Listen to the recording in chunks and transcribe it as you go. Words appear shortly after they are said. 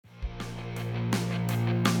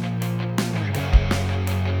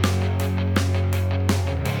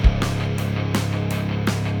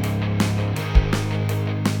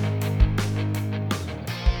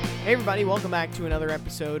Hey everybody, welcome back to another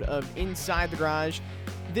episode of Inside the Garage.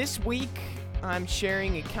 This week, I'm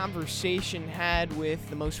sharing a conversation had with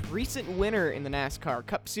the most recent winner in the NASCAR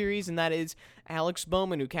Cup Series, and that is Alex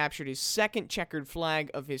Bowman, who captured his second checkered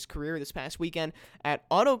flag of his career this past weekend at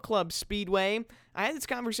Auto Club Speedway. I had this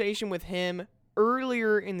conversation with him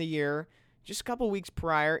earlier in the year, just a couple weeks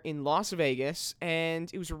prior in Las Vegas, and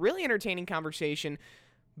it was a really entertaining conversation.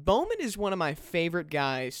 Bowman is one of my favorite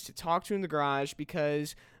guys to talk to in the garage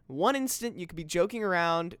because one instant you could be joking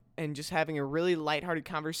around and just having a really lighthearted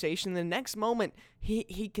conversation. The next moment,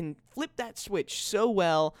 he can flip that switch so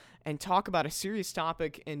well and talk about a serious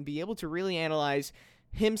topic and be able to really analyze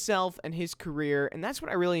himself and his career. And that's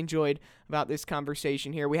what I really enjoyed about this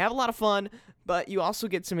conversation here. We have a lot of fun, but you also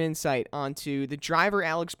get some insight onto the driver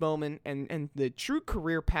Alex Bowman and the true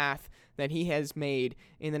career path that he has made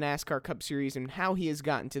in the NASCAR Cup Series and how he has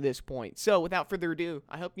gotten to this point. So without further ado,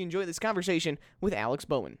 I hope you enjoy this conversation with Alex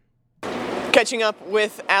Bowman. Catching up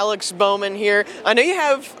with Alex Bowman here. I know you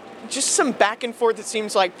have just some back and forth, it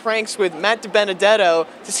seems like, pranks with Matt DiBenedetto.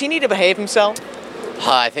 Does he need to behave himself?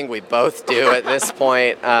 I think we both do at this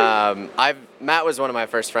point. Matt was one of my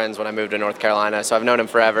first friends when I moved to North Carolina, so I've known him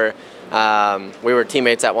forever. We were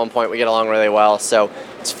teammates at one point. We get along really well, so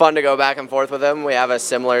it's fun to go back and forth with him. We have a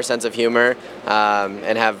similar sense of humor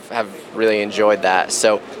and have really enjoyed that.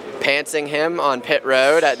 So pantsing him on pit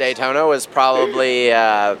road at Daytona was probably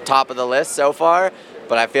top of the list so far,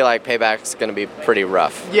 but I feel like payback's going to be pretty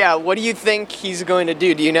rough. Yeah, what do you think he's going to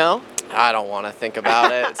do? Do you know? I don't want to think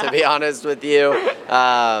about it, to be honest with you.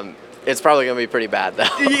 It's probably going to be pretty bad,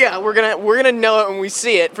 though. Yeah, we're gonna know it when we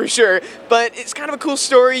see it, for sure. But it's kind of a cool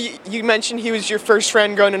story. You mentioned he was your first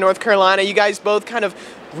friend growing to North Carolina. You guys both kind of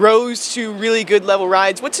rose to really good level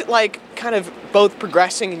rides. What's it like kind of both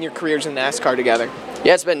progressing in your careers in NASCAR together?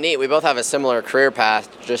 Yeah, it's been neat. We both have a similar career path,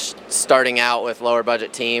 just starting out with lower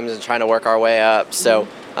budget teams and trying to work our way up. So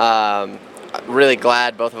really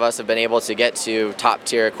glad both of us have been able to get to top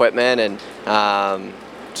tier equipment, and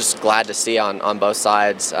just glad to see on both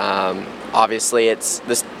sides. Obviously,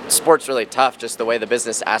 this sport's really tough, just the way the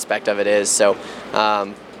business aspect of it is. So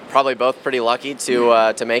probably both pretty lucky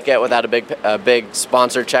to make it without a big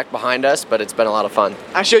sponsor check behind us, but it's been a lot of fun.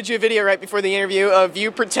 I showed you a video right before the interview of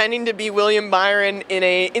you pretending to be William Byron in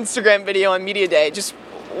a Instagram video on Media Day. Just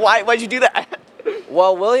why'd you do that?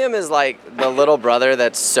 Well, William is like the little brother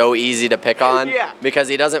that's so easy to pick on because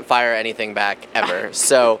he doesn't fire anything back ever.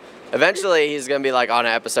 So eventually he's going to be like on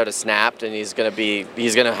an episode of Snapped, and he's going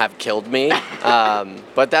to have killed me.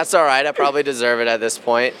 But that's all right. I probably deserve it at this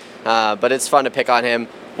point. But it's fun to pick on him.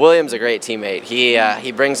 William's a great teammate.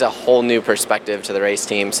 He brings a whole new perspective to the race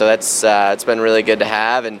team. So that's it's been really good to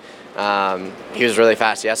have, and he was really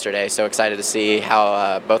fast yesterday, so excited to see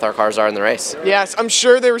how both our cars are in the race. Yes, I'm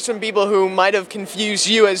sure there were some people who might have confused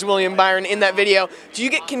you as William Byron in that video. Do you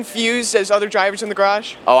get confused as other drivers in the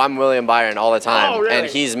garage? Oh, I'm William Byron all the time, really? And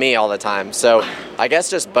he's me all the time. So I guess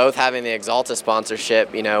just both having the Axalta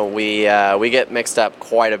sponsorship, we get mixed up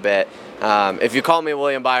quite a bit. If you call me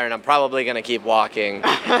William Byron, I'm probably going to keep walking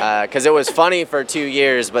because it was funny for 2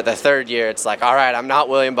 years, but the third year it's like, all right, I'm not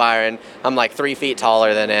William Byron. I'm like 3 feet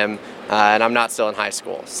taller than him, and I'm not still in high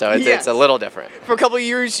school. So it's a little different. For a couple of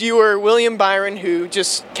years, you were William Byron, who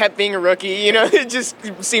just kept being a rookie. It just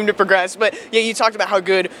seemed to progress. But yeah, you talked about how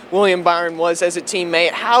good William Byron was as a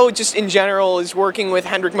teammate. How just in general is working with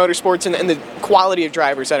Hendrick Motorsports and the quality of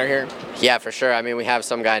drivers that are here? Yeah, for sure. I mean, we have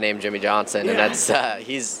some guy named Jimmy Johnson, and that's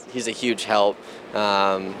he's a huge help.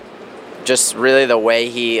 Just really the way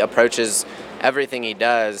he approaches everything he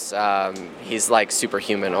does, he's like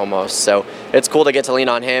superhuman almost. So it's cool to get to lean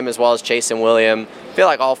on him as well as Chase and William. I feel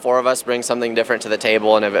like all four of us bring something different to the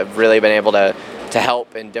table and have really been able to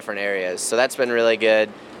help in different areas. So that's been really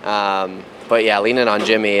good. But yeah, leaning on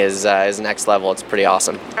Jimmy is next level. It's pretty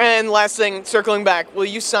awesome. And last thing, circling back, will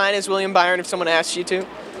you sign as William Byron if someone asks you to?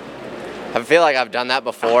 I feel like I've done that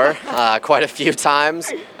before quite a few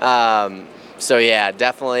times. So yeah,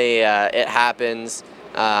 definitely it happens.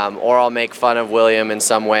 Or I'll make fun of William in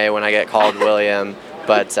some way when I get called William.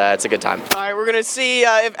 But it's a good time. All right, we're going to see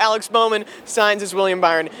if Alex Bowman signs as William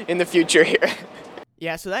Byron in the future here.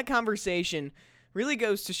 Yeah, so that conversation really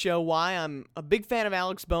goes to show why I'm a big fan of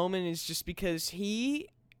Alex Bowman, is just because he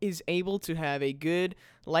is able to have a good,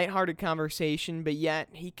 lighthearted conversation, but yet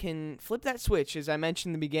he can flip that switch, as I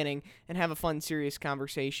mentioned in the beginning, and have a fun, serious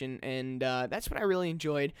conversation, and that's what I really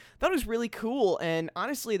enjoyed. Thought it was really cool, and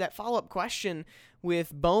honestly, that follow-up question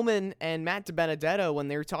with Bowman and Matt DiBenedetto when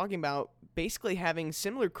they were talking about basically having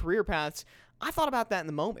similar career paths, I thought about that in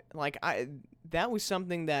the moment. That was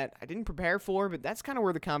something that I didn't prepare for, but that's kind of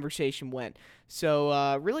where the conversation went.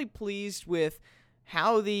 So really pleased with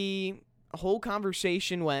how the whole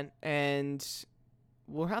conversation went, and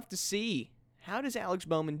we'll have to see. How does Alex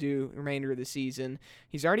Bowman do the remainder of the season?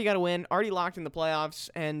 He's already got a win, already locked in the playoffs,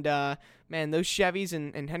 and man, those Chevys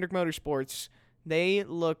and Hendrick Motorsports, they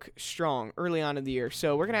look strong early on in the year.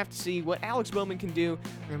 So we're going to have to see what Alex Bowman can do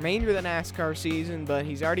the remainder of the NASCAR season, but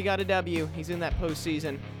he's already got a W. He's in that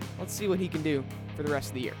postseason. Let's see what he can do for the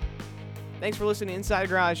rest of the year. Thanks for listening to Inside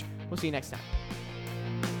the Garage. We'll see you next time.